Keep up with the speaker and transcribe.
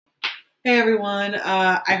Hey everyone,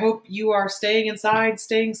 I hope you are staying inside,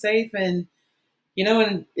 staying safe, and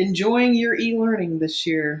and enjoying your e-learning this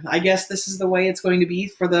year. I guess this is the way it's going to be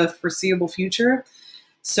for the foreseeable future.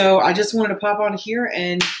 So I just wanted to pop on here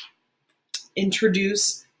and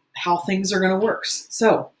introduce how things are going to work.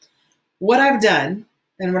 So what I've done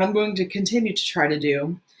and what I'm going to continue to try to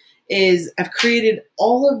do is I've created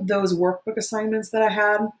all of those workbook assignments that I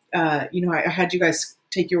had. I had you guys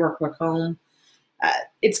take your workbook home.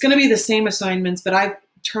 It's going to be the same assignments, but I've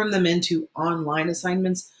turned them into online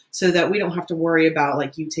assignments so that we don't have to worry about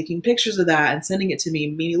like you taking pictures of that and sending it to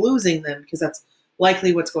me losing them, because that's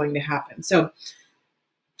likely what's going to happen. So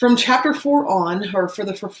from chapter 4 on, or for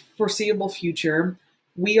the foreseeable future,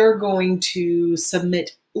 we are going to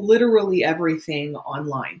submit literally everything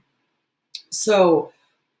online. So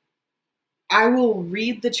I will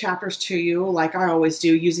read the chapters to you like I always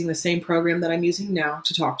do, using the same program that I'm using now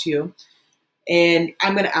to talk to you. And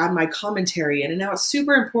I'm going to add my commentary in. And now it's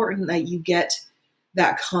super important that you get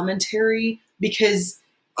that commentary, because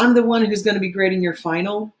I'm the one who's going to be grading your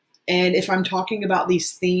final. And if I'm talking about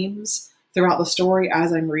these themes throughout the story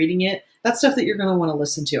as I'm reading it, that's stuff that you're going to want to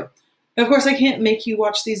listen to. Of course, I can't make you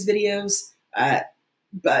watch these videos,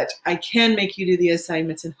 but I can make you do the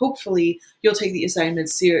assignments, and hopefully you'll take the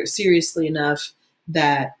assignments seriously enough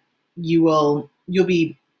that you'll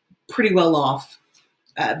be pretty well off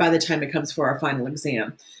by the time it comes for our final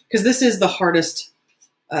exam, because this is the hardest.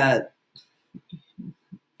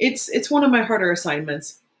 It's one of my harder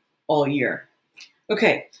assignments all year.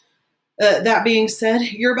 Okay, that being said,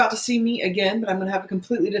 you're about to see me again, but I'm going to have a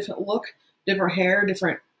completely different look, different hair,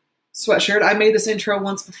 different sweatshirt. I made this intro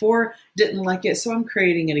once before, didn't like it, so I'm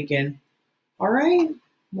creating it again. All right,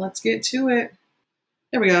 let's get to it.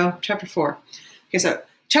 There we go, chapter 4. Okay, so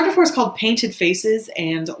chapter 4 is called Painted Faces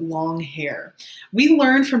and Long Hair. We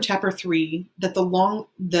learned from chapter 3 that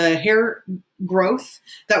the hair growth,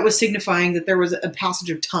 that was signifying that there was a passage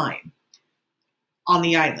of time on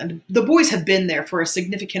the island. The boys have been there for a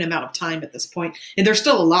significant amount of time at this point, and they're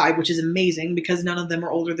still alive, which is amazing because none of them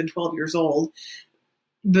are older than 12 years old.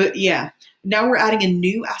 But yeah, now we're adding a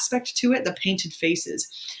new aspect to it, the painted faces.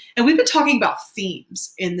 And we've been talking about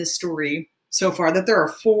themes in this story so far, that there are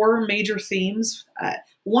 4 major themes.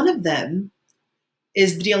 One of them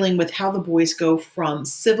is dealing with how the boys go from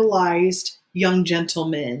civilized young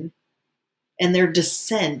gentlemen and their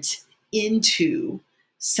descent into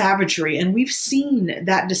savagery. And we've seen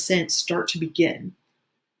that descent start to begin.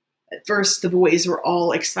 At first, the boys were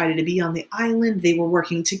all excited to be on the island. They were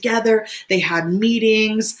working together. They had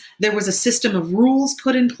meetings. There was a system of rules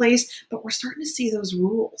put in place, but we're starting to see those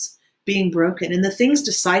rules being broken, and the things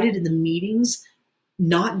decided in the meetings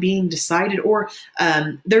not being decided, or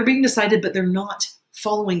they're being decided, but they're not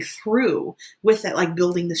following through with it, like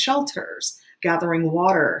building the shelters, gathering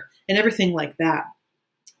water, and everything like that.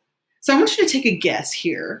 So I want you to take a guess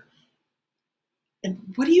here. And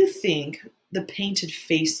what do you think the painted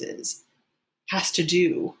faces has to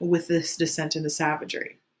do with this descent into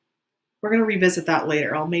savagery? We're going to revisit that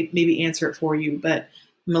later. I'll maybe answer it for you, but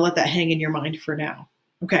I'm going to let that hang in your mind for now.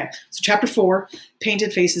 Okay, so chapter 4,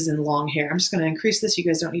 Painted Faces and Long Hair. I'm just going to increase this. You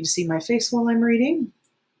guys don't need to see my face while I'm reading.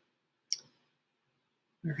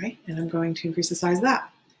 All right, and I'm going to increase the size of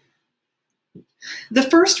that. The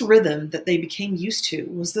first rhythm that they became used to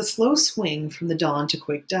was the slow swing from the dawn to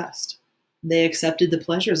quick dusk. They accepted the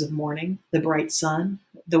pleasures of morning, the bright sun,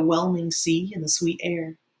 the whelming sea, and the sweet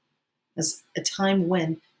air, as a time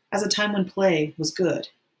when play was good,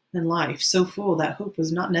 and life so full that hope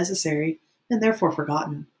was not necessary and therefore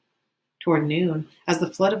forgotten. Toward noon, as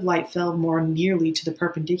the flood of light fell more nearly to the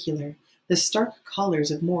perpendicular, the stark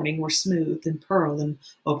colors of morning were smoothed in pearl and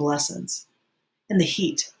opalescence. And the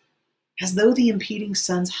heat, as though the impeding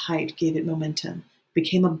sun's height gave it momentum,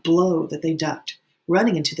 became a blow that they ducked,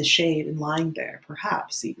 running into the shade and lying there,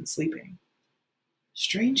 perhaps even sleeping.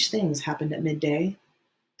 Strange things happened at midday.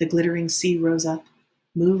 The glittering sea rose up,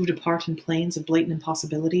 moved apart in plains of blatant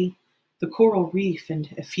impossibility. The coral reef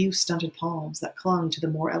and a few stunted palms that clung to the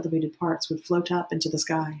more elevated parts would float up into the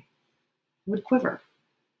sky, would quiver,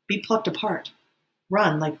 be plucked apart,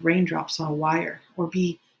 run like raindrops on a wire, or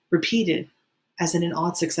be repeated as in an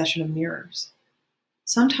odd succession of mirrors.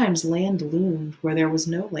 Sometimes land loomed where there was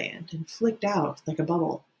no land and flicked out like a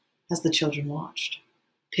bubble as the children watched.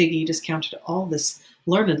 Piggy discounted all this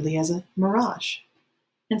learnedly as a mirage.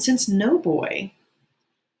 And since no boy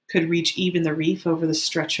could reach even the reef over the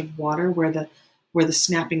stretch of water where the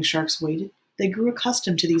snapping sharks waited, they grew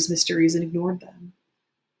accustomed to these mysteries and ignored them,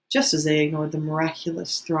 just as they ignored the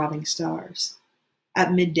miraculous throbbing stars.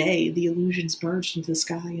 At midday, the illusions merged into the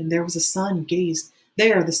sky, and the sun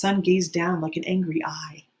gazed down like an angry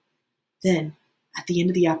eye. Then, at the end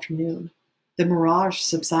of the afternoon, the mirage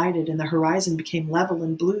subsided and the horizon became level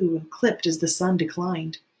and blue and clipped as the sun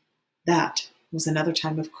declined. That was another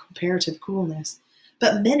time of comparative coolness,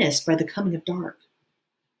 but menaced by the coming of dark.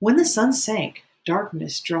 When the sun sank,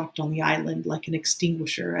 darkness dropped on the island like an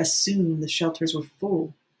extinguisher, and soon the shelters were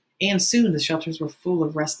full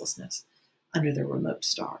of restlessness under their remote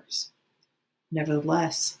stars.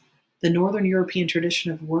 Nevertheless, the Northern European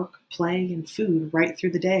tradition of work, play, and food right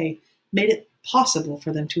through the day made it possible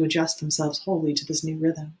for them to adjust themselves wholly to this new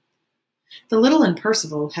rhythm. The little and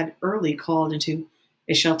Percival had early called into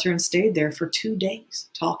a shelter and stayed there for 2 days,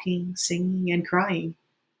 talking, singing, and crying,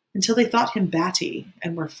 until they thought him batty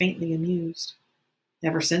and were faintly amused.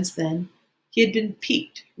 Ever since then, he had been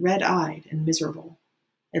peaked, red-eyed, and miserable,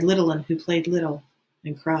 a little one who played little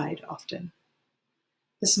and cried often.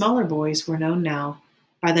 The smaller boys were known now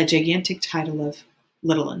by the gigantic title of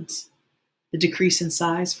little uns. The decrease in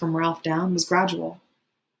size from Ralph down was gradual,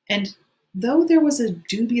 and though there was a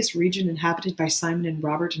dubious region inhabited by Simon and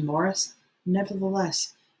Robert and Morris,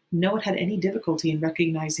 nevertheless, no one had any difficulty in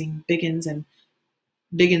recognizing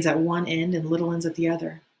Biggins at one end and little uns at the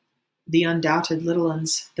other. The undoubted little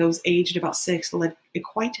uns, those aged about 6, led a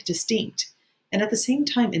quite distinct and at the same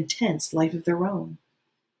time intense life of their own.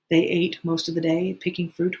 They ate most of the day, picking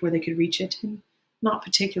fruit where they could reach it, and not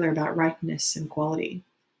particular about ripeness and quality.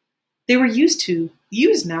 They were used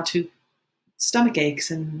now to stomach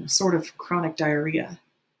aches and a sort of chronic diarrhea.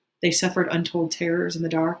 They suffered untold terrors in the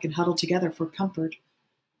dark and huddled together for comfort.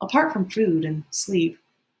 Apart from food and sleep,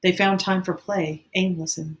 they found time for play,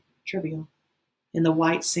 aimless and trivial, in the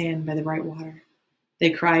white sand by the bright water. They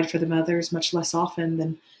cried for the mothers much less often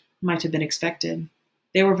than might have been expected.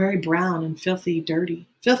 They were very brown and filthily dirty.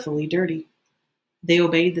 They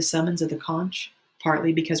obeyed the summons of the conch,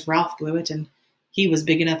 partly because Ralph blew it and he was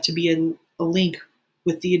big enough to be a link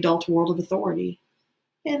with the adult world of authority,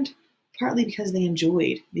 and partly because they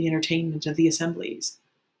enjoyed the entertainment of the assemblies.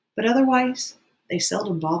 But otherwise, they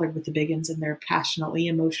seldom bothered with the Biggins and their passionately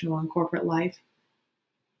emotional and corporate life.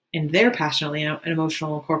 And their passionately and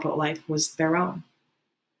emotional and corporate life was their own.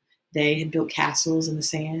 They had built castles in the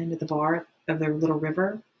sand at the bar of their little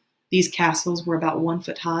river. These castles were about 1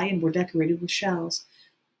 foot high and were decorated with shells,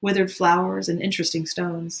 withered flowers, and interesting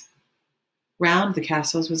stones. Round the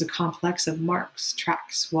castles was a complex of marks,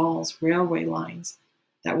 tracks, walls, railway lines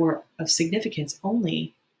that were of significance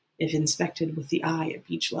only if inspected with the eye at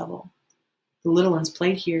each level. The little ones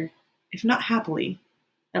played here, if not happily,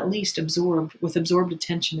 at least absorbed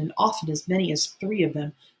attention, and often as many as 3 of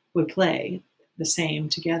them would play the game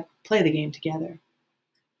together.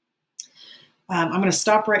 I'm going to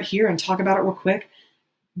stop right here and talk about it real quick.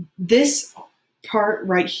 This part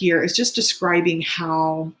right here is just describing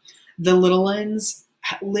how the little ones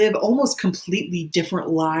live almost completely different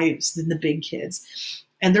lives than the big kids.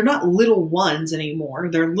 And they're not little ones anymore,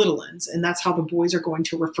 they're little ones, and that's how the boys are going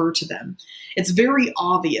to refer to them. It's very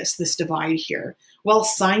obvious, this divide here. While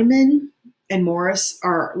Simon and Morris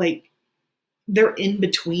are they're in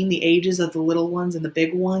between the ages of the little ones and the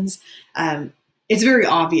big ones, it's very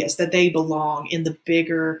obvious that they belong in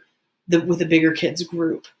with the bigger kids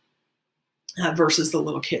group versus the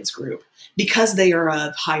little kids group, because they are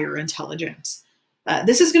of higher intelligence.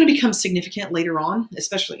 This is going to become significant later on,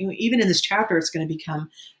 especially even in this chapter, it's going to become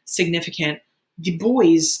significant. The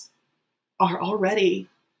boys are already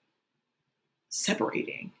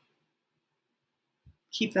separating.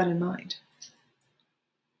 Keep that in mind.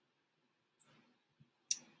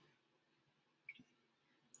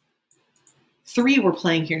 Three were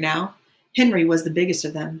playing here now. Henry was the biggest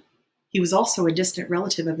of them. He was also a distant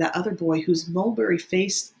relative of that other boy whose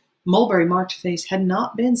mulberry-marked face had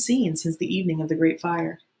not been seen since the evening of the Great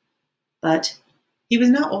Fire. But he was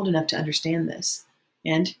not old enough to understand this,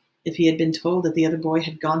 and if he had been told that the other boy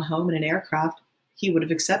had gone home in an aircraft, he would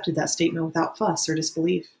have accepted that statement without fuss or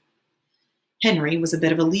disbelief. Henry was a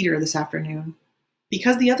bit of a leader this afternoon,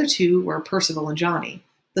 because the other 2 were Percival and Johnny,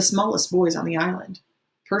 the smallest boys on the island.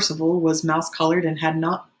 Percival was mouse-colored and had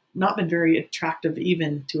not been very attractive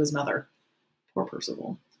even to his mother. Poor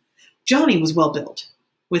Percival. Johnny was well-built,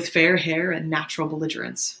 with fair hair and natural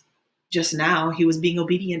belligerence. Just now he was being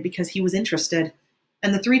obedient because he was interested,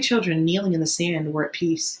 and the 3 children kneeling in the sand were at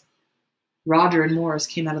peace. Roger and Morris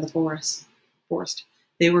came out of the forest.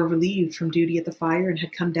 They were relieved from duty at the fire and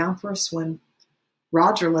had come down for a swim.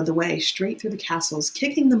 Roger led the way straight through the castles,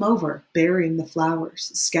 kicking them over, burying the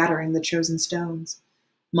flowers, scattering the chosen stones.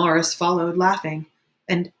 Morris followed, laughing,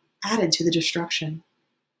 and added to the destruction.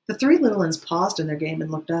 The 3 little ones paused in their game and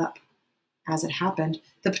looked up. As it happened,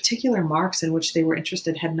 the particular marks in which they were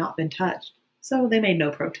interested had not been touched, so they made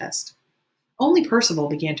no protest. Only Percival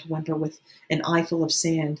began to whimper with an eye full of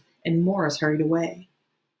sand, and Morris hurried away.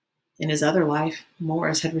 In his other life,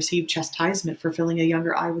 Morris had received chastisement for filling a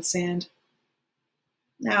younger eye with sand.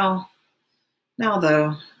 Now,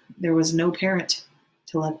 though, there was no parent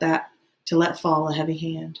to let fall a heavy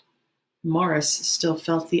hand. Morris still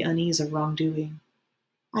felt the unease of wrongdoing.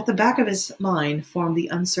 At the back of his mind formed the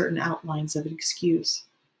uncertain outlines of an excuse.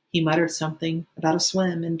 He muttered something about a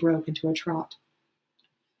swim and broke into a trot.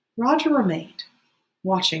 Roger remained,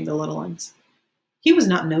 watching the little ones. He was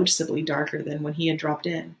not noticeably darker than when he had dropped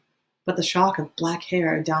in, but the shock of black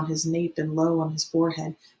hair down his nape and low on his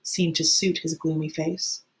forehead seemed to suit his gloomy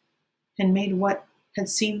face, and made what had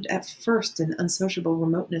seemed at first an unsociable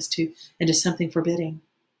remoteness into something forbidding.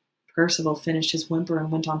 Percival finished his whimper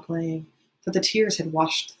and went on playing, for the tears had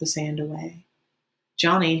washed the sand away.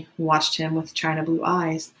 Johnny watched him with china blue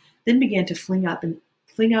eyes, then began to fling up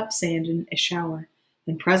sand in a shower,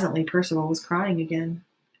 and presently Percival was crying again.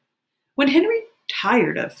 When Henry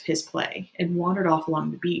tired of his play and wandered off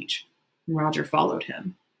along the beach, Roger followed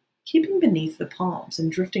him, keeping beneath the palms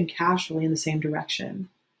and drifting casually in the same direction.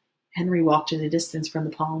 Henry walked at a distance from the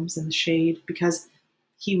palms and the shade because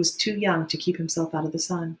he was too young to keep himself out of the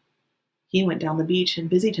sun. He went down the beach and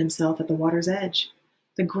busied himself at the water's edge.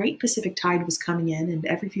 The great Pacific tide was coming in, and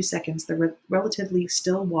every few seconds the relatively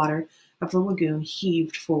still water of the lagoon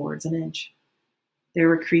heaved forwards an inch. There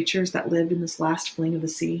were creatures that lived in this last fling of the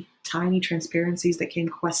sea, tiny transparencies that came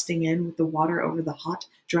questing in with the water over the hot,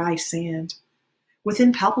 dry sand. With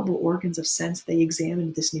impalpable organs of sense they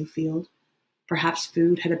examined this new field. Perhaps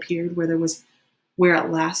food had appeared where the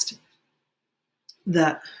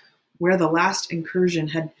last incursion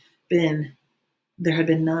had been, there had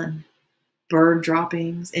been none. Bird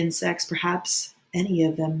droppings, insects, perhaps any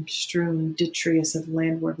of them strewn detritus of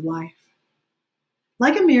landward life.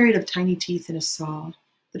 Like a myriad of tiny teeth in a saw,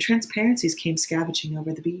 the transparencies came scavenging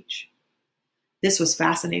over the beach. This was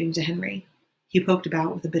fascinating to Henry. He poked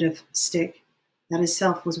about with a bit of stick that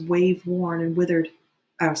itself was wave-worn and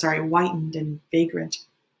whitened and vagrant,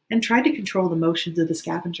 and tried to control the motions of the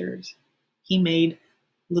scavengers. He made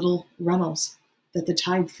little runnels that the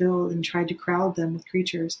tide filled and tried to crowd them with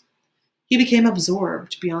creatures. He became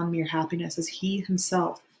absorbed beyond mere happiness as he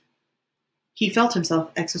felt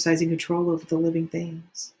himself exercising control over the living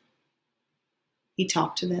things. He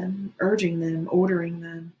talked to them, urging them, ordering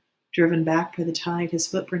them. Driven back by the tide, his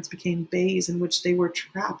footprints became bays in which they were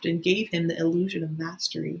trapped and gave him the illusion of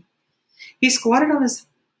mastery. He squatted on his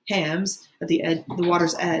hams at the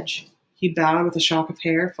water's edge. He bowed with a shock of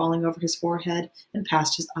hair falling over his forehead and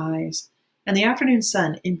past his eyes, and the afternoon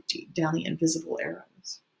sun emptied down the invisible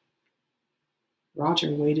arrows.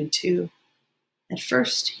 Roger waited too. At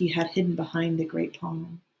first he had hidden behind the great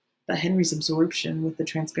palm, but Henry's absorption with the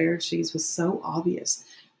transparencies was so obvious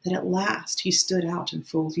that at last he stood out in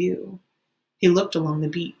full view. He looked along the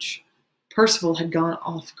beach. Percival had gone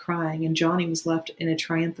off crying, and Johnny was left in a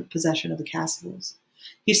triumphant possession of the castles.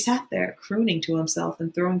 He sat there, crooning to himself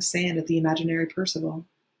and throwing sand at the imaginary Percival.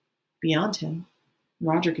 Beyond him,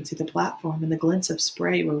 Roger could see the platform and the glints of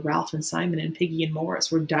spray where Ralph and Simon and Piggy and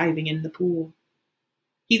Morris were diving in the pool.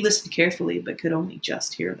 He listened carefully, but could only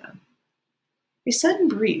just hear them. A sudden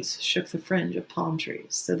breeze shook the fringe of palm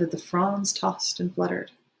trees, so that the fronds tossed and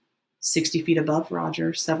fluttered. 60 feet above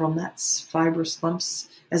Roger, several nets, fibrous lumps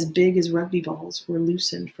as big as rugby balls, were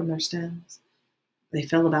loosened from their stems. They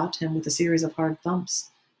fell about him with a series of hard thumps,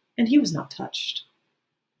 and he was not touched.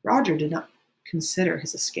 Roger did not consider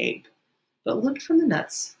his escape, but looked from the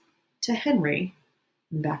nets to Henry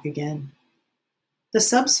and back again. The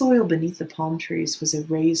subsoil beneath the palm trees was a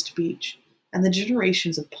raised beach, and the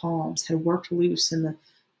generations of palms had worked loose the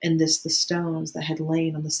stones that had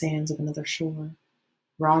lain on the sands of another shore.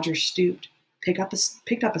 Roger stooped, picked up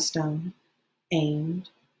a stone, aimed,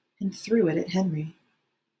 and threw it at Henry.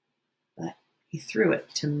 But he threw it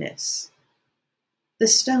to miss. The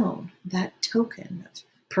stone, that token of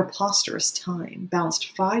preposterous time,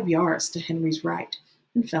 bounced 5 yards to Henry's right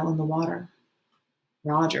and fell in the water.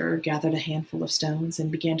 Roger gathered a handful of stones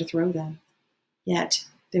and began to throw them. Yet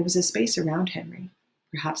there was a space around Henry,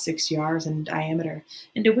 perhaps 6 yards in diameter,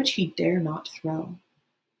 into which he dare not throw.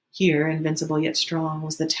 Here, invincible yet strong,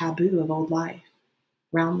 was the taboo of old life.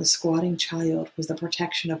 Round the squatting child was the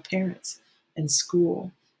protection of parents and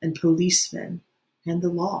school and policemen and the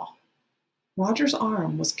law. Roger's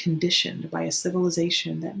arm was conditioned by a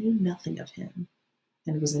civilization that knew nothing of him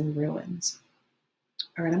and was in ruins.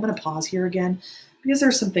 All right, I'm going to pause here again because there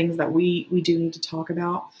are some things that we do need to talk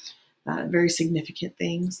about, very significant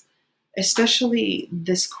things, especially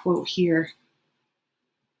this quote here.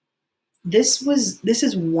 This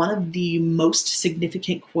is one of the most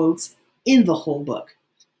significant quotes in the whole book.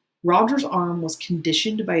 Roger's arm was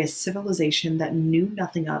conditioned by a civilization that knew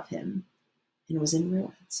nothing of him and was in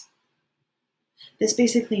ruins. This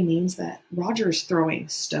basically means that Roger is throwing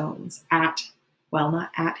stones at, well,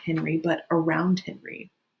 not at Henry, but around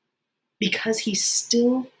Henry, because he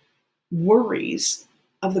still worries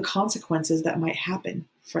of the consequences that might happen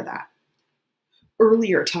for that.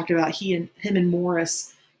 Earlier, it talked about him and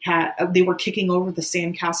Morris they were kicking over the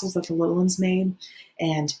sand castles that the little ones made,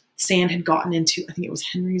 and sand had gotten into, I think it was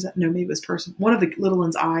Henry's, no, maybe it was one of the little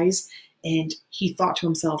one's eyes, and he thought to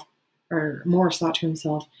himself, or Morris thought to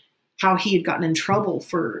himself, how he had gotten in trouble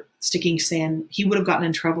for sticking sand. He would have gotten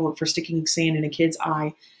in trouble for sticking sand in a kid's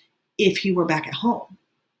eye if he were back at home.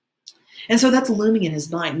 And so that's looming in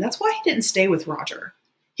his mind. And that's why he didn't stay with Roger.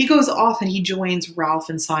 He goes off and he joins Ralph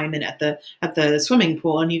and Simon at the swimming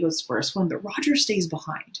pool, and he goes for a swim, but Roger stays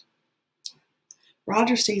behind.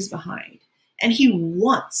 Roger stays behind, and he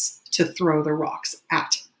wants to throw the rocks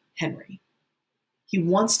at Henry. He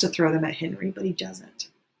wants to throw them at Henry, but he doesn't.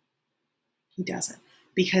 He doesn't.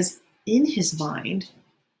 Because in his mind,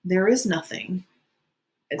 there is nothing.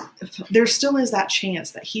 There still is that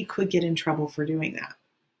chance that he could get in trouble for doing that.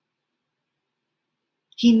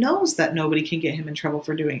 He knows that nobody can get him in trouble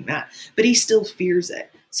for doing that, but he still fears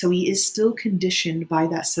it. So he is still conditioned by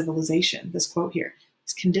that civilization. This quote here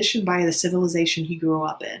is conditioned by the civilization he grew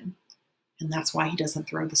up in. And that's why he doesn't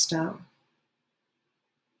throw the stone.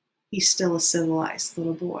 He's still a civilized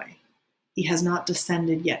little boy. He has not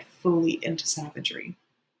descended yet fully into savagery.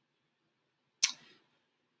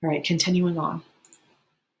 All right, continuing on.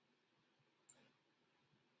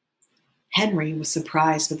 Henry was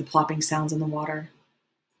surprised with the plopping sounds in the water.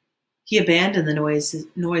 He abandoned the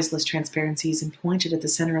noiseless transparencies and pointed at the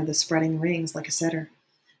center of the spreading rings like a setter.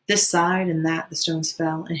 This side and that the stones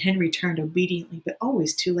fell, and Henry turned obediently, but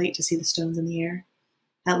always too late to see the stones in the air.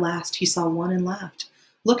 At last he saw one and laughed,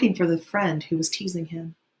 looking for the friend who was teasing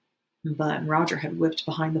him. But Roger had whipped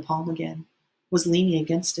behind the palm again, was leaning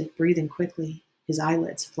against it, breathing quickly, his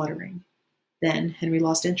eyelids fluttering. Then Henry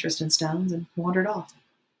lost interest in stones and wandered off.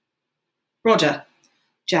 Roger!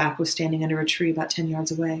 Jack was standing under a tree about 10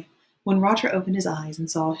 yards away. When Roger opened his eyes and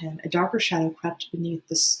saw him, a darker shadow crept beneath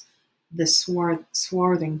the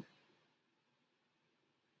swarthiness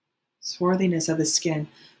of his skin,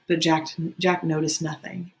 but Jack noticed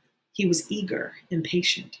nothing. He was eager,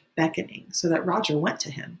 impatient, beckoning, so that Roger went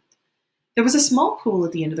to him. There was a small pool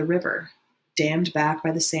at the end of the river, dammed back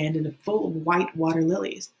by the sand and full of white water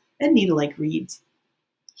lilies and needle-like reeds.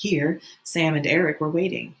 Here, Sam and Eric were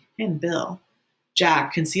waiting, and Bill.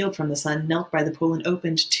 Jack, concealed from the sun, knelt by the pool and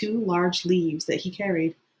opened 2 large leaves that he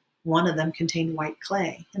carried. One of them contained white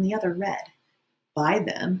clay, and the other red. By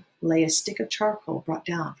them lay a stick of charcoal brought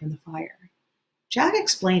down from the fire. Jack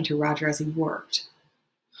explained to Roger as he worked.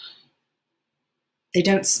 They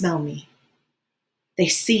don't smell me. They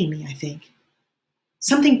see me, I think.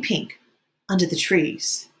 Something pink under the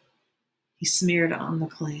trees. He smeared on the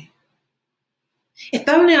clay. If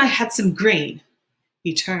only I had some green.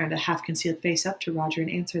 He turned a half-concealed face up to Roger and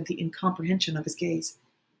answered the incomprehension of his gaze.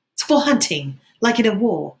 It's for hunting, like in a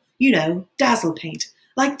war. You know, dazzle paint,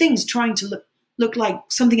 like things trying to look like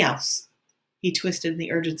something else. He twisted in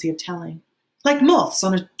the urgency of telling. Like moths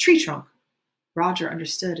on a tree trunk. Roger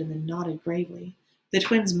understood and then nodded gravely. The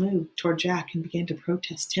twins moved toward Jack and began to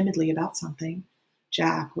protest timidly about something.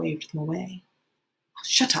 Jack waved them away.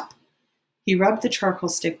 Shut up. He rubbed the charcoal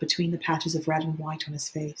stick between the patches of red and white on his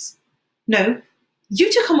face. No,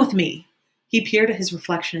 you two come with me. He peered at his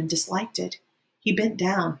reflection and disliked it. He bent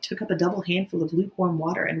down, took up a double handful of lukewarm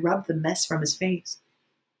water, and rubbed the mess from his face.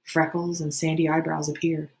 Freckles and sandy eyebrows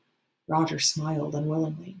appeared. Roger smiled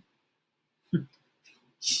unwillingly.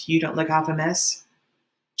 You don't look half a mess.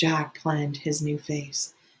 Jack planned his new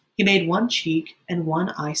face. He made one cheek and one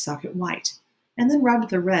eye socket white, and then rubbed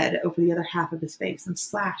the red over the other half of his face and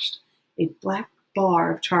slashed a black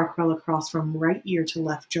bar of charcoal across from right ear to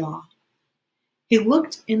left jaw. He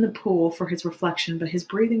looked in the pool for his reflection, but his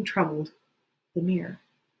breathing troubled the mirror.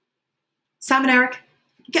 Simon, Eric,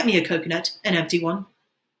 get me a coconut, an empty one.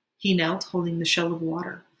 He knelt, holding the shell of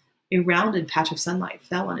water. A rounded patch of sunlight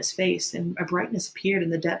fell on his face, and a brightness appeared in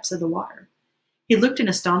the depths of the water. He looked in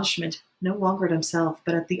astonishment, no longer at himself,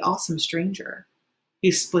 but at the awesome stranger.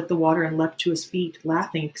 He split the water and leapt to his feet,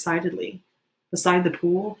 laughing excitedly. Beside the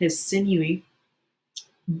pool, his sinewy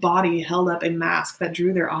body held up a mask that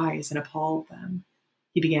drew their eyes and appalled them.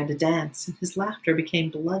 He began to dance, and his laughter became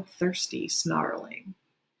bloodthirsty, snarling.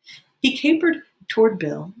 He capered toward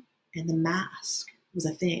Bill, and the mask was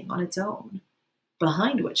a thing on its own,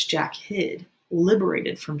 behind which Jack hid,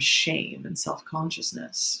 liberated from shame and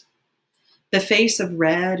self-consciousness. The face of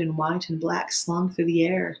red and white and black slung through the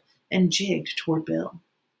air and jigged toward Bill.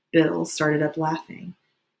 Bill started up laughing.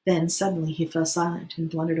 Then suddenly he fell silent and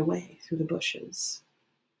blundered away through the bushes.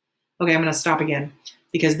 Okay, I'm going to stop again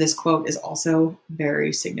because this quote is also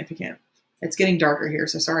very significant. It's getting darker here,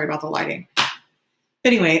 so sorry about the lighting.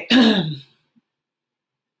 Anyway,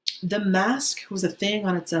 the mask was a thing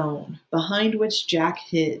on its own, behind which Jack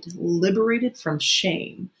hid, liberated from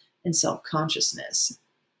shame and self-consciousness.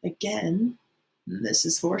 Again, this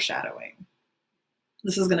is foreshadowing.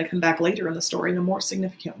 This is going to come back later in the story in a more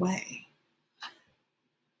significant way.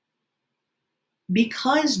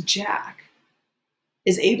 Because Jack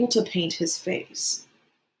is able to paint his face,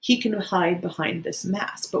 he can hide behind this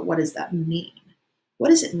mask. But what does that mean? What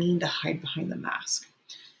does it mean to hide behind the mask?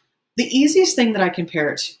 The easiest thing that I can compare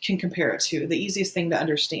it to, the easiest thing to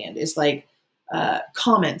understand is like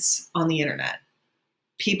comments on the internet.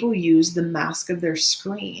 People use the mask of their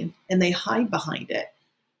screen and they hide behind it.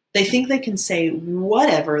 They think they can say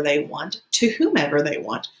whatever they want to whomever they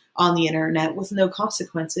want on the internet with no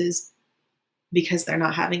consequences because they're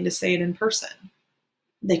not having to say it in person.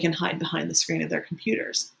 They can hide behind the screen of their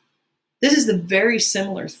computers. This is the very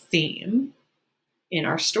similar theme in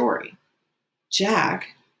our story.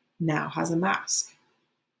 Jack now has a mask.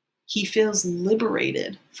 He feels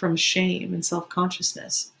liberated from shame and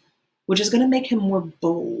self-consciousness, which is going to make him more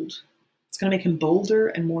bold. It's going to make him bolder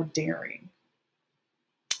and more daring.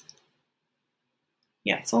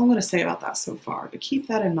 Yeah, that's all I'm going to say about that so far, but keep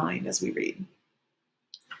that in mind as we read.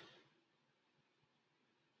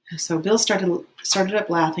 So Bill started up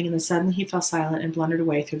laughing, and then suddenly he fell silent and blundered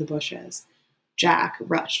away through the bushes. Jack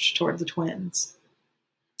rushed toward the twins.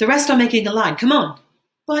 The rest are making a line. Come on.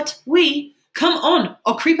 But come on,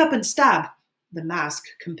 or creep up and stab. The mask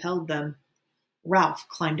compelled them. Ralph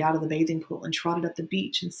climbed out of the bathing pool and trotted up the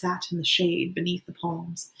beach and sat in the shade beneath the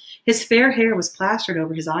palms. His fair hair was plastered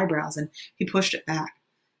over his eyebrows, and he pushed it back.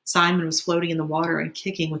 Simon was floating in the water and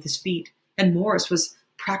kicking with his feet, and Morris was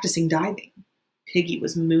practicing diving. Piggy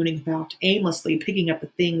was mooning about, aimlessly picking up the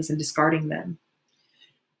things and discarding them.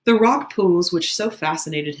 The rock pools which so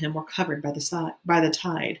fascinated him were covered by the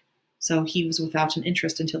tide, so he was without an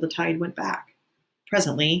interest until the tide went back.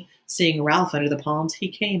 Presently, seeing Ralph under the palms, he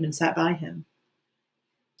came and sat by him.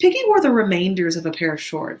 Piggy wore the remainders of a pair of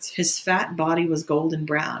shorts. His fat body was golden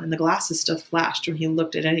brown, and the glasses still flashed when he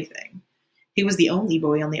looked at anything. He was the only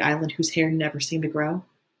boy on the island whose hair never seemed to grow.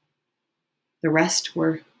 The rest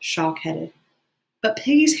were shock-headed. But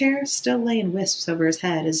Piggy's hair still lay in wisps over his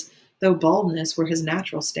head, as though baldness were his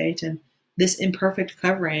natural state, and this imperfect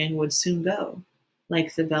covering would soon go,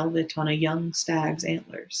 like the velvet on a young stag's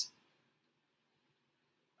antlers.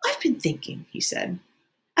 I've been thinking, he said,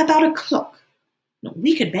 about a clock.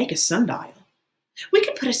 We could make a sundial. We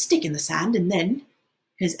could put a stick in the sand, and then...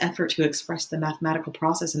 His effort to express the mathematical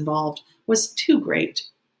process involved was too great,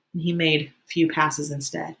 and he made few passes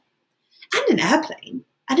instead. And an airplane,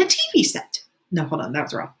 and a TV set. No, hold on, that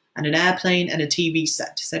was wrong. And an airplane and a TV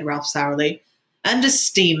set, said Ralph sourly. And a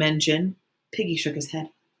steam engine. Piggy shook his head.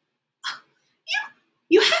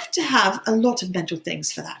 You have to have a lot of mental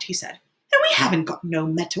things for that, he said. And we haven't got no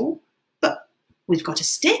metal, but we've got a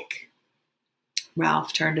stick.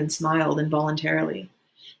 Ralph turned and smiled involuntarily.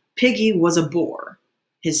 Piggy was a bore.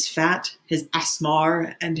 His fat, his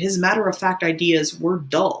asthma, and his matter-of-fact ideas were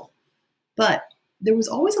dull. But there was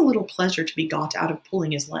always a little pleasure to be got out of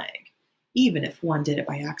pulling his leg, even if one did it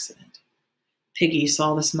by accident. Piggy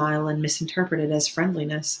saw the smile and misinterpreted it as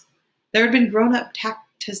friendliness. There had been grown-up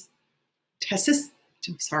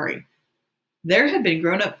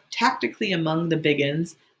tactically among the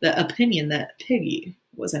Biggins the opinion that Piggy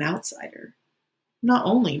was an outsider, not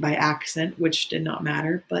only by accent, which did not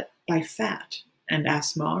matter, but by fat and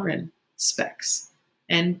asthma and specs,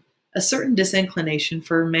 and a certain disinclination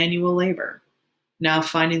for manual labor. Now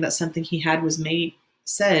finding that something he had was made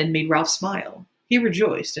Ralph smile. He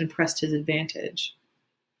rejoiced and pressed his advantage.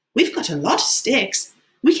 We've got a lot of sticks.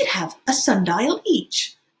 We could have a sundial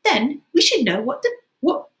each. Then we should know what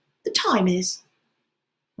the time is.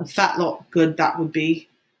 A fat lot good that would be.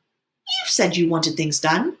 You said you wanted things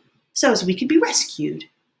done, so as we could be rescued.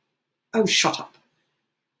 Oh, shut up.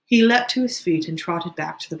 He leapt to his feet and trotted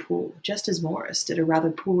back to the pool, just as Morris did a rather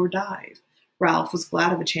poor dive. Ralph was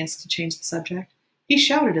glad of a chance to change the subject. He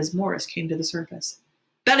shouted as Morris came to the surface.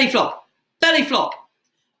 Belly flop! Belly flop!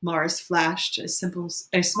 Morris flashed a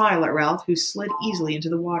smile at Ralph, who slid easily into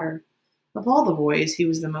the water. Of all the boys, he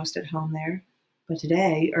was the most at home there. But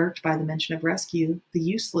today, irked by the mention of rescue, the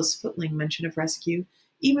useless footling mention of rescue,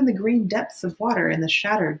 even the green depths of water and the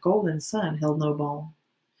shattered golden sun held no balm.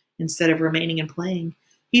 Instead of remaining and playing,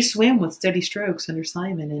 he swam with steady strokes under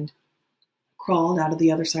Simon, and crawled out of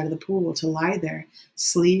the other side of the pool to lie there,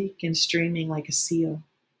 sleek and streaming like a seal.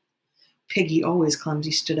 Piggy, always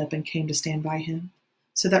clumsy, stood up and came to stand by him,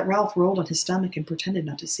 so that Ralph rolled on his stomach and pretended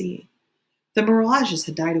not to see. The mirages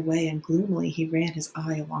had died away, and gloomily he ran his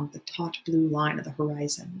eye along the taut blue line of the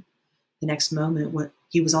horizon. The next moment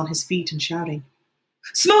he was on his feet and shouting,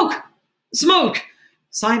 "Smoke! Smoke!"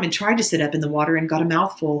 Simon tried to sit up in the water and got a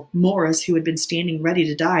mouthful. Morris, who had been standing ready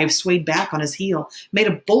to dive, swayed back on his heel, made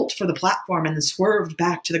a bolt for the platform, and then swerved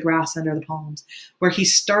back to the grass under the palms, where he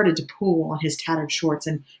started to pull on his tattered shorts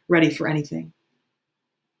and ready for anything.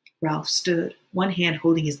 Ralph stood, one hand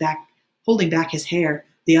holding back his hair,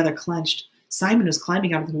 the other clenched. Simon was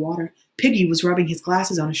climbing out of the water. Piggy was rubbing his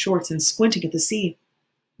glasses on his shorts and squinting at the sea.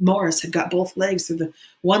 Morris had got both legs through the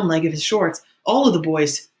one leg of his shorts. Of all the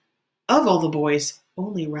boys,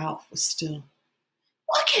 only Ralph was still.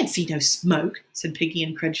 "Well, I can't see no smoke," said Piggy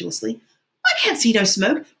incredulously. "I can't see no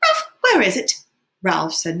smoke. Ralph, where is it?"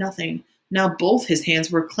 Ralph said nothing. Now both his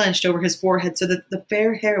hands were clenched over his forehead so that the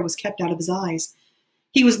fair hair was kept out of his eyes.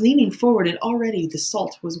 He was leaning forward, and already the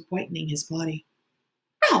salt was whitening his body.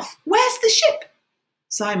 "Ralph, where's the ship?"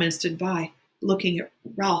 Simon stood by, looking at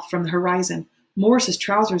Ralph from the horizon. Morris's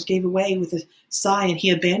trousers gave away with a sigh, and he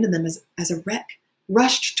abandoned them as a wreck,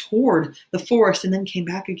 rushed toward the forest, and then came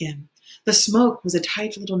back again. The smoke was a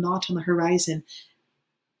tight little knot on the horizon.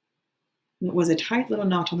 It was a tight little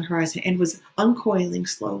knot on the horizon and was uncoiling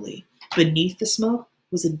slowly. Beneath the smoke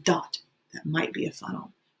was a dot that might be a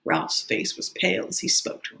funnel. Ralph's face was pale as he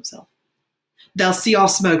spoke to himself. "They'll see our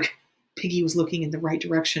smoke." Piggy was looking in the right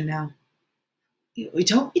direction now. It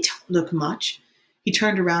don't look much." He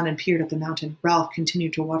turned around and peered up the mountain. Ralph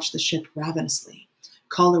continued to watch the ship ravenously.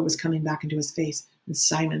 Color was coming back into his face, and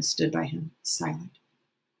Simon stood by him, silent.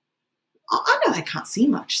 "I know I can't see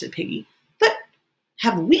much," said Piggy, "but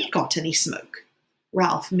have we got any smoke?"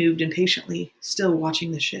 Ralph moved impatiently, still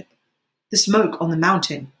watching the ship. "The smoke on the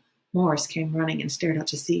mountain." Morris came running and stared out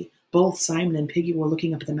to sea. Both Simon and Piggy were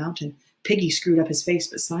looking up at the mountain. Piggy screwed up his face,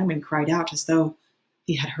 but Simon cried out as though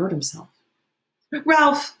he had hurt himself.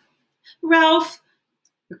 "Ralph! Ralph!"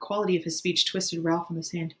 The quality of his speech twisted Ralph on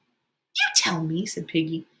his hand. "You tell me," said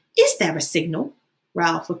Piggy. "Is there a signal?"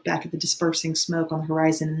 Ralph looked back at the dispersing smoke on the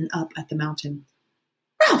horizon and up at the mountain.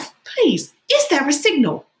 "Ralph, please, is there a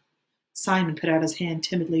signal?" Simon put out his hand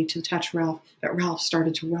timidly to touch Ralph, but Ralph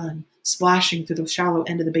started to run, splashing through the shallow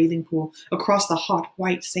end of the bathing pool, across the hot,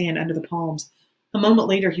 white sand under the palms. A moment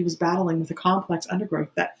later, he was battling with a complex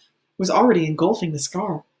undergrowth that was already engulfing the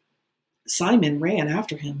scar. Simon ran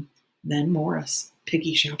after him. Then Morris.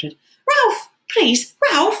 Piggy shouted, "Ralph, please,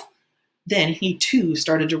 Ralph!" Then he too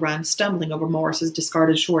started to run, stumbling over Morris's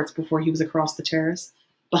discarded shorts before he was across the terrace.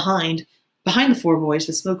 Behind the four boys,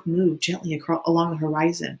 the smoke moved gently along the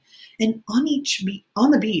horizon, and on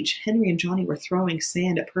the beach, Henry and Johnny were throwing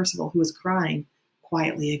sand at Percival, who was crying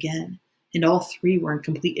quietly again, and all three were in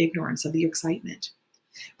complete ignorance of the excitement.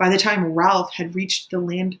 By the time Ralph had reached the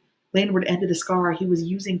landward end of the scar, he was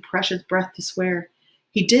using precious breath to swear.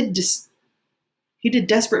 He did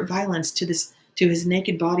desperate violence to his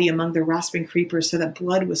naked body among the rasping creepers, so that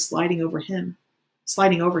blood was sliding over him.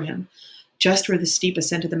 Just where the steep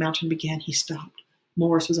ascent of the mountain began, he stopped.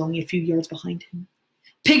 Morris was only a few yards behind him.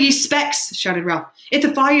 "Piggy's specs!" shouted Ralph. "If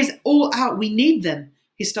the fire's all out, we need them."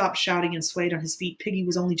 He stopped shouting and swayed on his feet. Piggy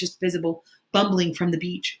was only just visible, bumbling from the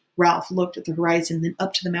beach. Ralph looked at the horizon, then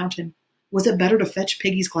up to the mountain. Was it better to fetch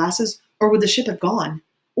Piggy's glasses, or would the ship have gone?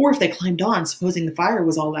 Or if they climbed on, supposing the fire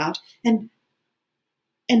was all out, and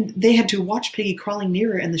they had to watch Piggy crawling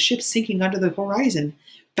nearer and the ship sinking under the horizon.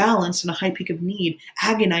 Balanced on a high peak of need,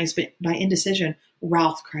 agonized by indecision,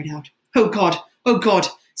 Ralph cried out, "Oh God! Oh God!"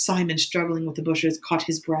 Simon, struggling with the bushes, caught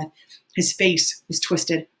his breath. His face was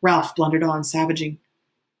twisted. Ralph blundered on, savaging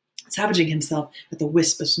himself at the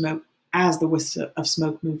wisp of smoke. As the wisp of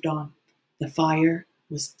smoke moved on, the fire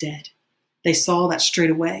was dead. They saw that straight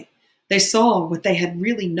away. They saw what they had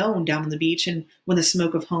really known down on the beach, and when the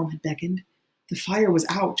smoke of home had beckoned. The fire was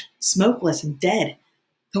out, smokeless and dead.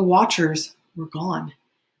 The watchers were gone.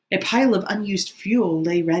 A pile of unused fuel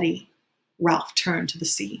lay ready. Ralph turned to the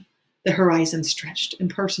sea. The horizon stretched,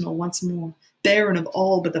 impersonal once more, barren of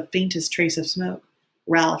all but the faintest trace of smoke.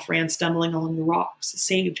 Ralph ran stumbling along the rocks,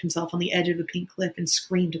 saved himself on the edge of the pink cliff, and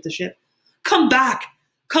screamed at the ship, "Come back!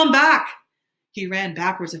 Come back!" He ran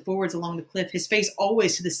backwards and forwards along the cliff, his face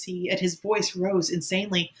always to the sea, and his voice rose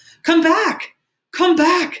insanely. "Come back! Come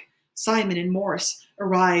back!" Simon and Morris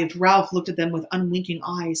arrived. Ralph looked at them with unwinking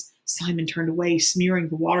eyes. Simon turned away, smearing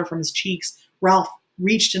the water from his cheeks. Ralph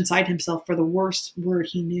reached inside himself for the worst word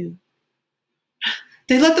he knew.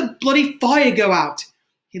 "They let the bloody fire go out!"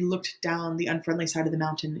 He looked down the unfriendly side of the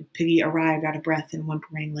mountain. Piggy arrived out of breath and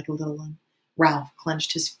whimpering like a little one. Ralph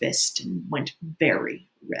clenched his fist and went very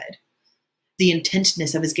red. The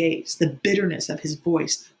intentness of his gaze, the bitterness of his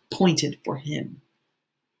voice pointed for him.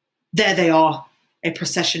 There they are! A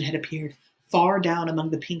procession had appeared, far down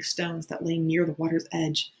among the pink stones that lay near the water's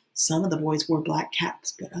edge. Some of the boys wore black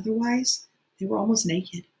caps, but otherwise they were almost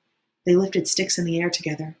naked. They lifted sticks in the air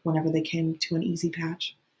together whenever they came to an easy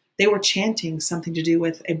patch. They were chanting something to do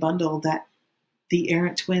with a bundle that the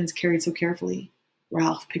errant twins carried so carefully.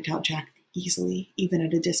 Ralph picked out Jack easily, even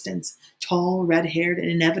at a distance, tall, red-haired, and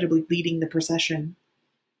inevitably leading the procession.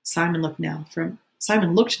 Simon looked now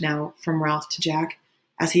from Ralph to Jack,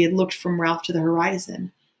 as he had looked from Ralph to the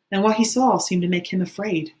horizon, and what he saw seemed to make him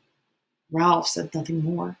afraid. Ralph said nothing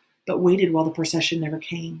more, but waited while the procession never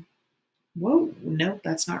came. Whoa, no,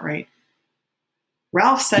 that's not right.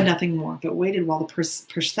 Ralph said nothing more, but waited while the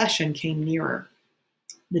procession came nearer.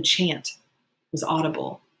 The chant was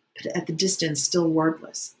audible, but at the distance still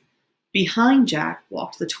wordless. Behind Jack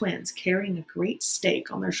walked the twins, carrying a great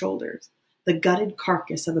stake on their shoulders. The gutted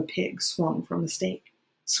carcass of a pig swung from the stake,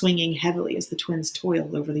 swinging heavily as the twins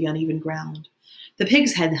toiled over the uneven ground. The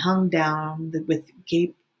pig's head hung down with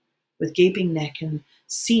gaping neck and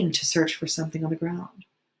seemed to search for something on the ground.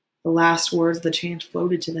 The last words of the chant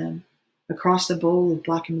floated to them, across the bowl of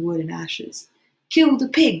blackened wood and ashes. Kill the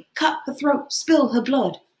pig, cut her throat, spill her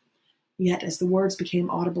blood. Yet as the words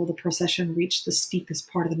became audible, the procession reached the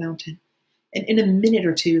steepest part of the mountain, and in a minute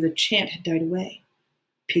or two the chant had died away.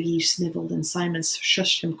 Piggy sniveled, and Simon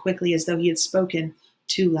shushed him quickly as though he had spoken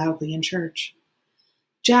too loudly in church.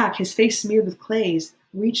 Jack, his face smeared with clays,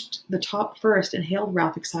 reached the top first and hailed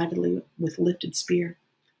Ralph excitedly with lifted spear.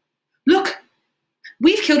 Look!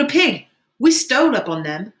 We've killed a pig! We stole up on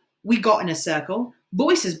them. We got in a circle.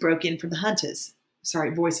 Voices broke in from the hunters.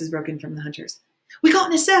 We got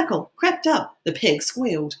in a circle, crept up. The pig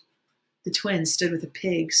squealed. The twins stood with the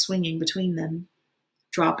pig swinging between them,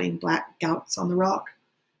 dropping black gouts on the rock.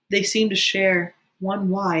 They seemed to share one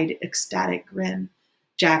wide, ecstatic grin.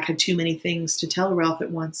 Jack had too many things to tell Ralph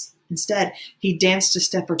at once. Instead, he danced a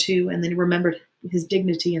step or two and then remembered his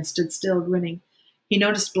dignity and stood still, grinning. He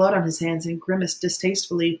noticed blood on his hands and grimaced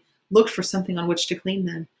distastefully, looked for something on which to clean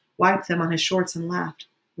them, wiped them on his shorts and laughed.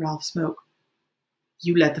 Ralph spoke.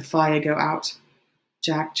 You let the fire go out.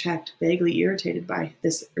 Jack checked, vaguely irritated by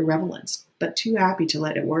this irrelevance, but too happy to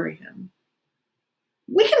let it worry him.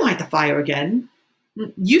 We can light the fire again.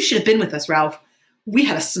 You should have been with us, Ralph. We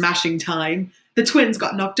had a smashing time. The twins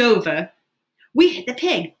got knocked over. We hit the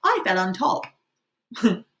pig. I fell on top.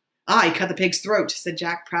 I cut the pig's throat, said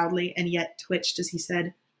Jack proudly, and yet twitched as he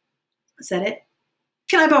said it.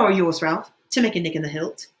 Can I borrow yours, Ralph, to make a nick in the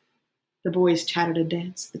hilt? The boys chattered and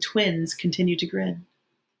danced. The twins continued to grin.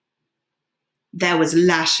 There was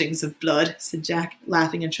lashings of blood, said Jack,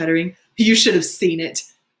 laughing and shuddering. You should have seen it.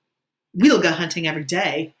 We'll go hunting every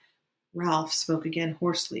day. Ralph spoke again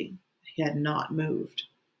hoarsely. He had not moved.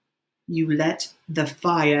 You let the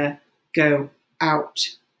fire go out.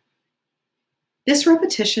 This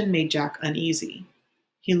repetition made Jack uneasy.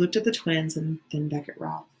 He looked at the twins and then back at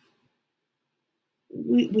Ralph.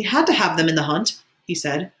 We had to have them in the hunt, he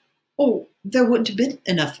said. Oh, there wouldn't have been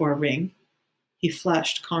enough for a ring. He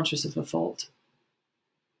flushed, conscious of a fault.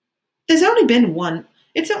 There's only been one.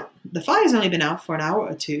 The fire's only been out for an hour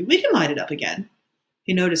or two. We can light it up again.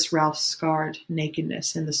 He noticed Ralph's scarred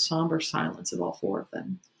nakedness and the somber silence of all four of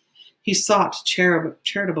them. He sought,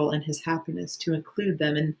 charitable in his happiness, to include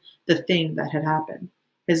them in the thing that had happened.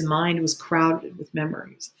 His mind was crowded with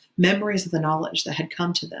memories of the knowledge that had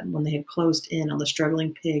come to them when they had closed in on the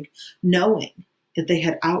struggling pig, knowing that they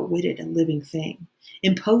had outwitted a living thing,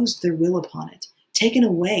 imposed their will upon it, taken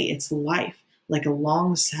away its life like a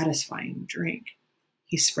long, satisfying drink.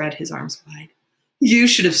 He spread his arms wide. You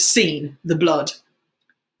should have seen the blood.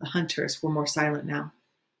 The hunters were more silent now.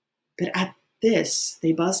 But at this,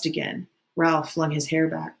 they buzzed again. Ralph flung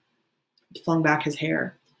back his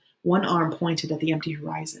hair. One arm pointed at the empty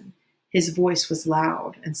horizon. His voice was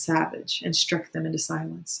loud and savage and struck them into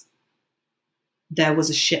silence. There was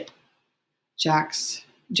a ship. Jack,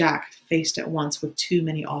 faced at once with too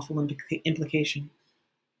many awful implications,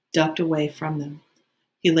 ducked away from them.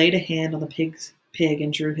 He laid a hand on the pig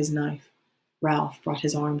and drew his knife. Ralph brought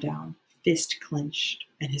his arm down, fist clenched,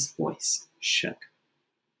 and his voice shook.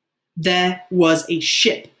 There was a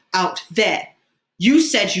ship out there. You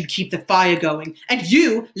said you'd keep the fire going, and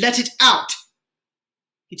you let it out.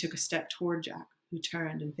 He took a step toward Jack, who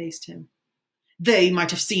turned and faced him. They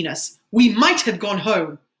might have seen us. We might have gone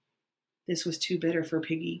home. This was too bitter for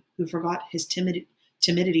Piggy, who forgot his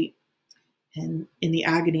timidity and in the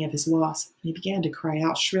agony of his loss, he began to cry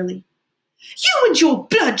out shrilly. You and your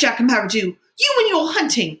blood, Jack Marridew! You and your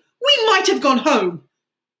hunting! We might have gone home!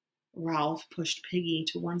 Ralph pushed Piggy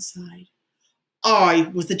to one side. I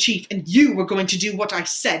was the chief, and you were going to do what I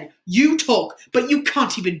said. You talk, but you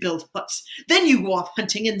can't even build huts. Then you go off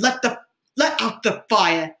hunting and let out the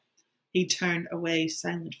fire. He turned away,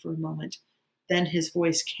 silent for a moment. Then his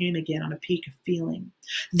voice came again on a peak of feeling.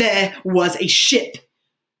 There was a ship.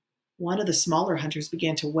 One of the smaller hunters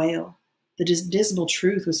began to wail. The dismal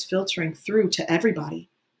truth was filtering through to everybody.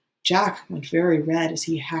 Jack went very red as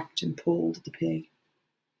he hacked and pulled at the pig.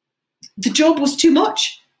 The job was too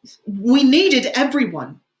much. We needed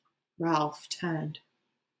everyone. Ralph turned.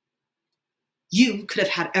 You could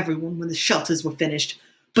have had everyone when the shelters were finished,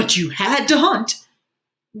 but you had to hunt.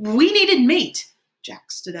 We needed meat. Jack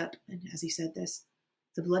stood up, and as he said this,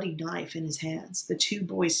 the bloody knife in his hands, the two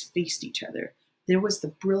boys faced each other. There was the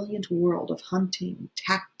brilliant world of hunting,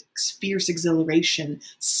 tactics, fierce exhilaration,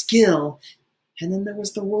 skill, and then there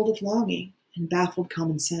was the world of longing and baffled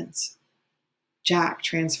common sense. Jack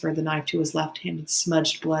transferred the knife to his left hand and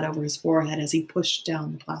smudged blood over his forehead as he pushed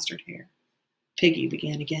down the plastered hair. Piggy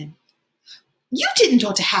began again. You didn't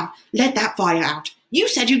ought to have let that fire out. You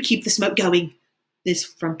said you'd keep the smoke going. This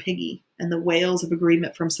from Piggy, and the wails of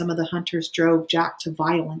agreement from some of the hunters drove Jack to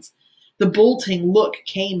violence. The bolting look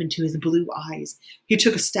came into his blue eyes. He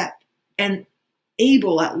took a step, and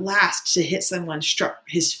able at last to hit someone, struck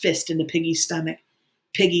his fist into Piggy's stomach.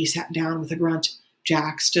 Piggy sat down with a grunt.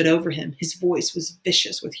 Jack stood over him. His voice was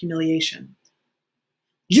vicious with humiliation.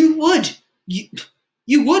 You would,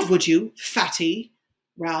 would you, fatty?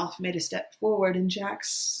 Ralph made a step forward, and Jack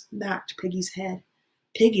smacked Piggy's head.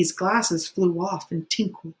 Piggy's glasses flew off and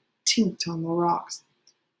tinked on the rocks.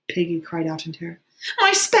 Piggy cried out in terror.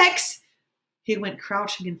 My specs! He went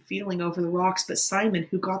crouching and feeling over the rocks, but Simon,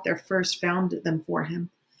 who got there first, found them for him.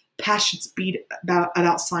 Passions beat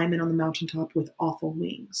about Simon on the mountaintop with awful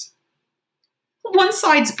wings. One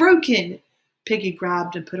side's broken. Piggy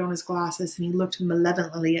grabbed and put on his glasses, and he looked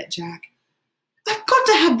malevolently at Jack. I've got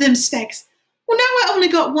to have them specs. Well, now I only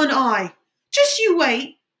got one eye. Just you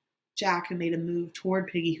wait. Jack had made a move toward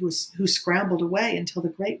Piggy, who scrambled away until the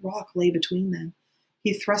great rock lay between them.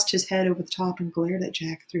 He thrust his head over the top and glared at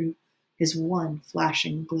Jack through his one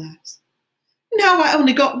flashing glass. Now I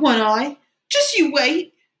only got one eye. Just you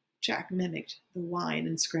wait. Jack mimicked the whine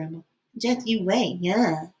and scramble. Just you wait,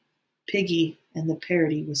 yeah. Piggy and the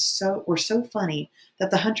parody were so funny that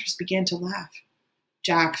the hunters began to laugh.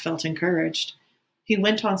 Jack felt encouraged. He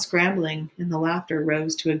went on scrambling, and the laughter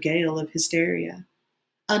rose to a gale of hysteria.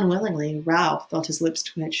 Unwillingly, Ralph felt his lips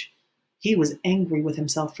twitch. He was angry with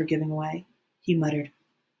himself for giving away. He muttered,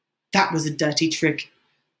 That was a dirty trick.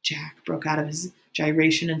 Jack broke out of his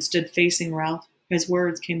gyration and stood facing Ralph. His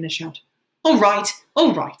words came in a shout. All right,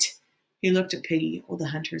 all right. He looked at Piggy, or the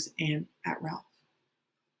hunters, and at Ralph.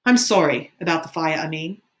 I'm sorry about the fire, I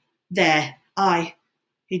mean. There,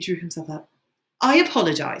 he drew himself up. I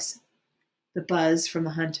apologize. The buzz from the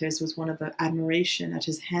hunters was one of admiration at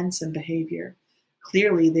his handsome behavior.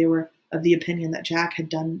 Clearly, they were of the opinion that Jack had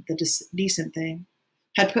done the decent thing,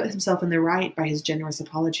 had put himself in the right by his generous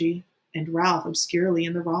apology, and Ralph obscurely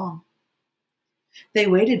in the wrong. They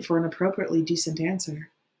waited for an appropriately decent answer.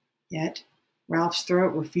 Yet, Ralph's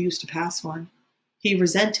throat refused to pass one. He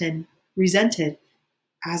resented,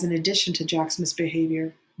 as an addition to Jack's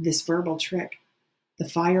misbehavior, this verbal trick. The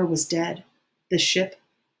fire was dead. The ship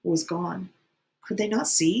was gone. Could they not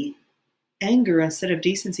see? Anger instead of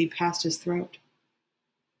decency passed his throat.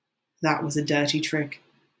 That was a dirty trick.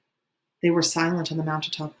 They were silent on the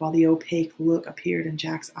mountaintop while the opaque look appeared in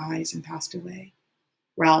Jack's eyes and passed away.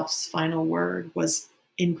 Ralph's final word was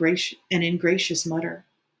an ingracious mutter.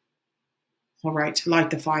 All right, light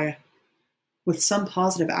the fire. With some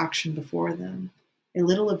positive action before them, a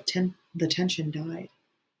little of the tension died.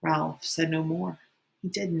 Ralph said no more. He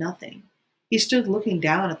did nothing. He stood looking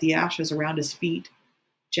down at the ashes around his feet.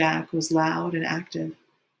 Jack was loud and active.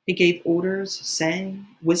 He gave orders, sang,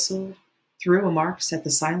 whistled, threw remarks at the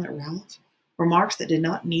silent Ralph, remarks that did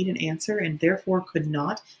not need an answer and therefore could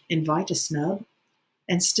not invite a snub.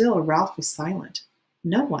 And still Ralph was silent.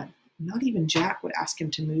 No one, not even Jack, would ask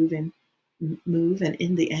him to move, and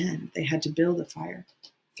in the end they had to build a fire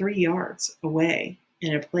 3 yards away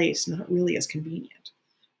in a place not really as convenient.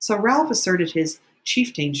 So Ralph asserted his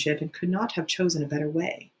chieftainship and could not have chosen a better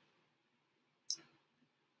way.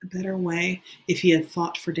 A better way if he had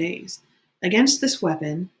fought for days. Against this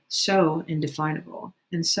weapon, so indefinable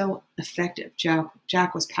and so effective,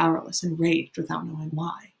 Jack was powerless and raged without knowing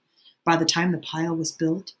why. By the time the pile was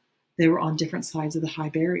built, they were on different sides of the high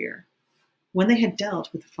barrier. When they had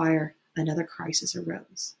dealt with the fire another crisis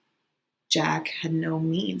arose. Jack had no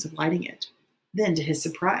means of lighting it. Then, to his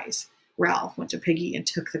surprise, Ralph went to Piggy and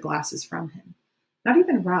took the glasses from him. Not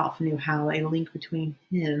even Ralph knew how a link between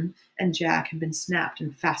him and Jack had been snapped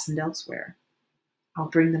and fastened elsewhere. I'll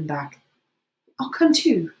bring them back. I'll come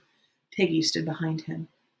too. Piggy stood behind him,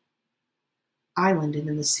 islanded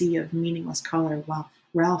in the sea of meaningless color, while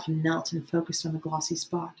Ralph knelt and focused on the glossy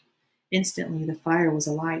spot. Instantly, the fire was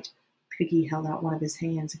alight. Piggy held out one of his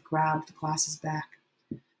hands and grabbed the glasses back.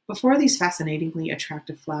 Before these fascinatingly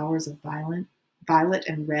attractive flowers of violet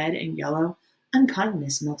and red and yellow,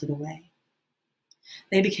 unkindness melted away.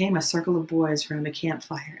 They became a circle of boys around a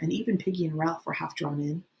campfire, and even Piggy and Ralph were half drawn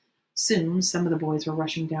in. Soon, some of the boys were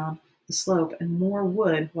rushing down the slope for more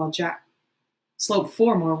wood while Jack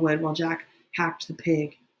hacked the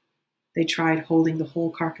pig. They tried holding the whole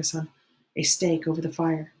carcass on a stake over the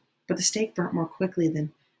fire, but the stake burnt more quickly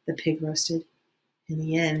than the pig roasted. In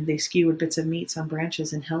the end, they skewered bits of meat on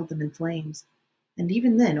branches and held them in flames. And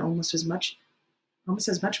even then, almost as much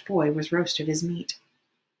boy was roasted as meat.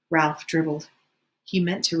 Ralph dribbled. He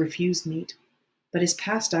meant to refuse meat, but his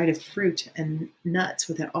past diet of fruit and nuts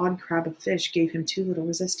with an odd crab of fish gave him too little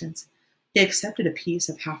resistance. He accepted a piece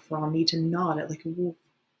of half-raw meat and gnawed it like a wolf.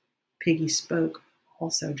 Piggy spoke,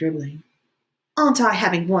 also dribbling. Aren't I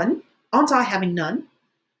having one? Aren't I having none?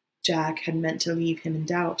 Jack had meant to leave him in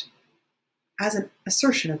doubt, as an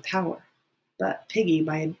assertion of power, but Piggy,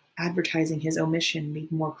 by advertising his omission,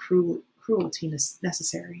 made more cruelty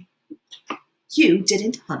necessary. You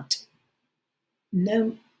didn't hunt.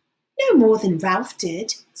 No more than Ralph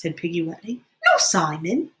did, said Piggy wetly. No,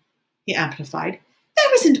 Simon, he amplified.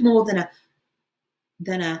 There isn't more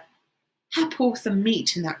than a ha'porth of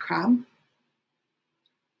meat in that crab.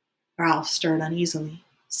 Ralph stirred uneasily.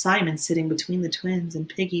 Simon, sitting between the twins, and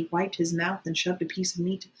Piggy wiped his mouth and shoved a piece of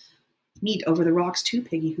meat over the rocks to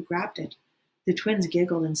Piggy, who grabbed it. The twins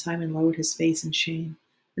giggled, and Simon lowered his face in shame.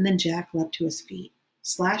 And then Jack leapt to his feet,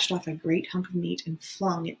 slashed off a great hunk of meat, and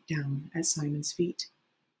flung it down at Simon's feet.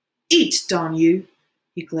 Eat, darn you!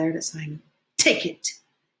 He glared at Simon. Take it!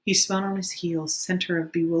 He spun on his heels, center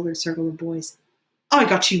of bewildered circle of boys. I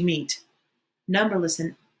got you meat! Numberless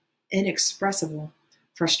and inexpressible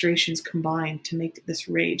frustrations combined to make this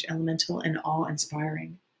rage elemental and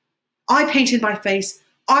awe-inspiring. I painted my face.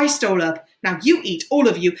 I stole up. Now you eat, all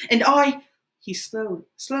of you, and I...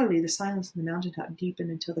 Slowly, the silence in the mountaintop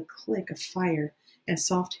deepened until the click of fire and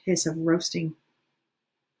soft hiss of roasting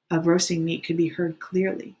meat could be heard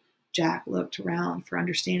clearly. Jack looked around for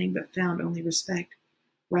understanding, but found only respect.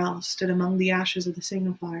 Ralph stood among the ashes of the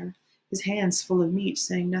signal fire, his hands full of meat,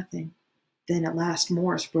 saying nothing. Then at last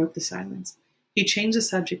Morris broke the silence. He changed the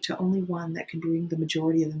subject to only one that could bring the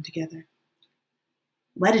majority of them together.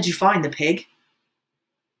 Where did you find the pig?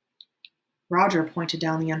 Roger pointed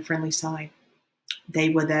down the unfriendly side. They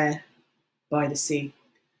were there, by the sea.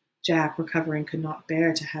 Jack, recovering, could not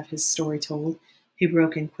bear to have his story told. He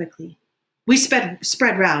broke in quickly. We spread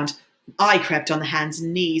round. I crept on the hands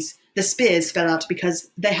and knees. The spears fell out because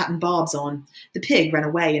they hadn't barbs on. The pig ran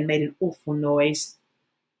away and made an awful noise.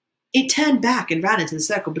 It turned back and ran into the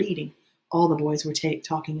circle bleeding. All the boys were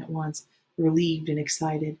talking at once, relieved and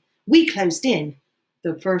excited. We closed in.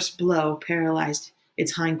 The first blow paralyzed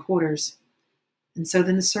its hindquarters, and so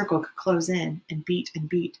then the circle could close in and beat and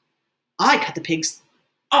beat. I cut the pig's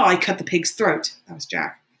throat. That was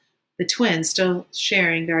Jack. The twins, still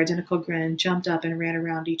sharing their identical grin, jumped up and ran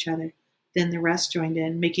around each other. Then the rest joined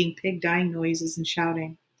in, making pig dying noises and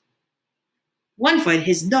shouting. One for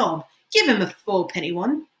his knob. Give him a full penny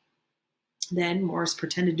one. Then Morris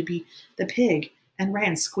pretended to be the pig and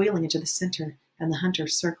ran squealing into the center, and the hunter,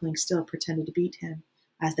 circling still, pretended to beat him.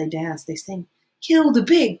 As they danced, they sang, Kill the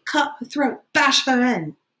pig, cut her throat, bash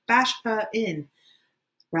her in.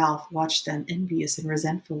 Ralph watched them, envious and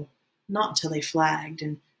resentful. Not until they flagged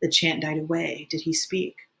and the chant died away did he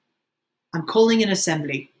speak. I'm calling an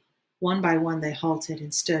assembly. One by one they halted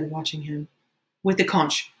and stood watching him. With the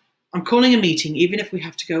conch, I'm calling a meeting, even if we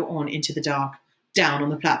have to go on into the dark, down on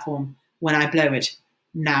the platform, when I blow it.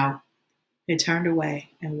 Now. He turned away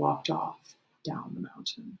and walked off down the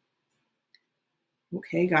mountain.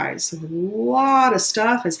 Okay, guys, so a lot of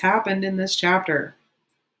stuff has happened in this chapter.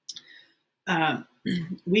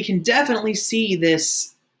 We can definitely see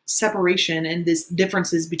this separation and this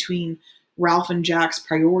differences between Ralph and Jack's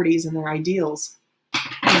priorities and their ideals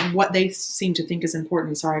and what they seem to think is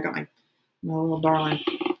important. Sorry, I got my little darling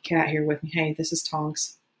cat here with me. Hey, this is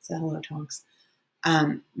Tonks. Say hello, Tonks.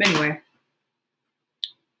 Anyway,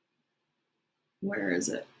 where is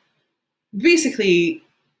it? Basically,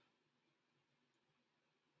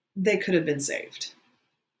 they could have been saved.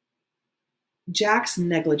 Jack's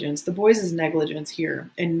negligence, the boys' negligence here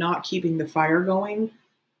in not keeping the fire going,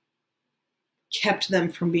 kept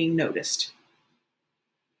them from being noticed.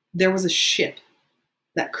 There was a ship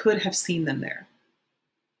that could have seen them there,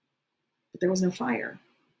 but there was no fire,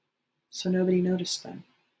 so nobody noticed them.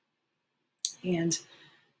 And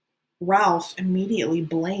Ralph immediately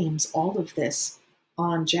blames all of this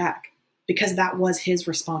on Jack, because that was his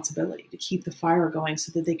responsibility to keep the fire going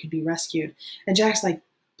so that they could be rescued. And Jack's like,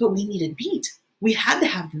 but we needed meat. We had to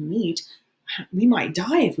have the meat. We might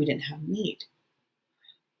die if we didn't have meat.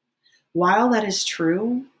 While that is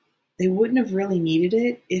true, they wouldn't have really needed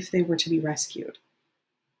it if they were to be rescued.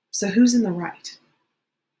 So who's in the right?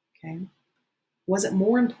 Okay. Was it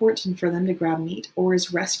more important for them to grab meat, or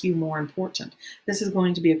is rescue more important? This is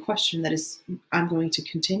going to be a question that I'm going to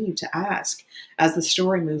continue to ask as the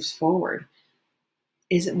story moves forward.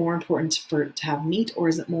 Is it more important to have meat, or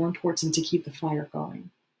is it more important to keep the fire going?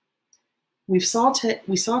 We saw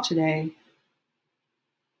today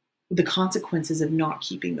the consequences of not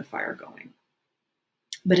keeping the fire going.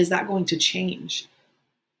 But is that going to change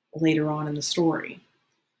later on in the story?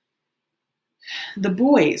 The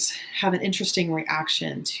boys have an interesting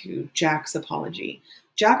reaction to Jack's apology.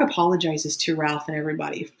 Jack apologizes to Ralph and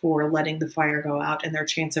everybody for letting the fire go out and their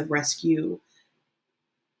chance of rescue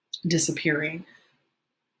disappearing.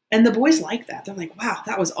 And the boys like that. They're like, wow,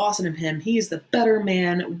 that was awesome of him. He's the better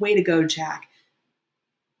man. Way to go, Jack.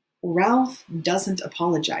 Ralph doesn't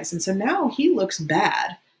apologize. And so now he looks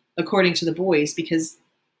bad, according to the boys, because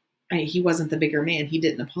he wasn't the bigger man. He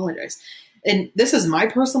didn't apologize. And this is my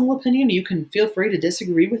personal opinion. You can feel free to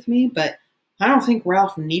disagree with me, but I don't think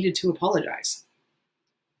Ralph needed to apologize.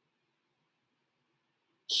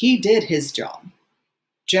 He did his job.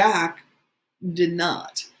 Jack did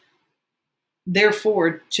not.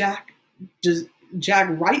 Therefore, Jack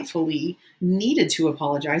rightfully needed to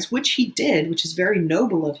apologize, which he did, which is very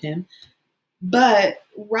noble of him. But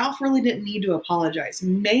Ralph really didn't need to apologize.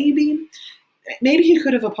 Maybe he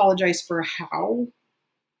could have apologized for how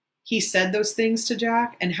he said those things to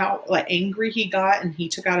Jack and how angry he got, and he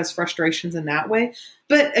took out his frustrations in that way.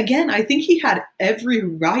 But again, I think he had every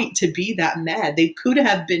right to be that mad. They could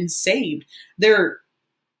have been saved. Their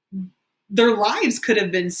lives could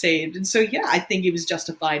have been saved. And so, yeah, I think he was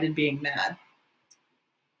justified in being mad.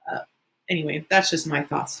 Anyway, that's just my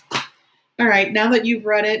thoughts. All right, now that you've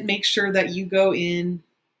read it, make sure that you go in.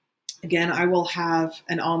 Again, I will have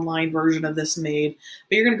an online version of this made,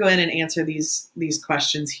 but you're going to go in and answer these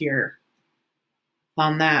questions here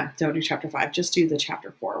on that. Don't do chapter 5. Just do the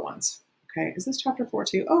chapter 4 ones. Okay, is this chapter 4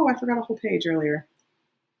 too? Oh, I forgot a whole page earlier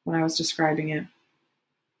when I was describing it.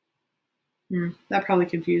 That probably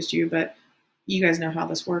confused you, but you guys know how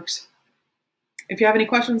this works. If you have any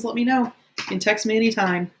questions, let me know. You can text me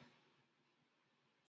anytime.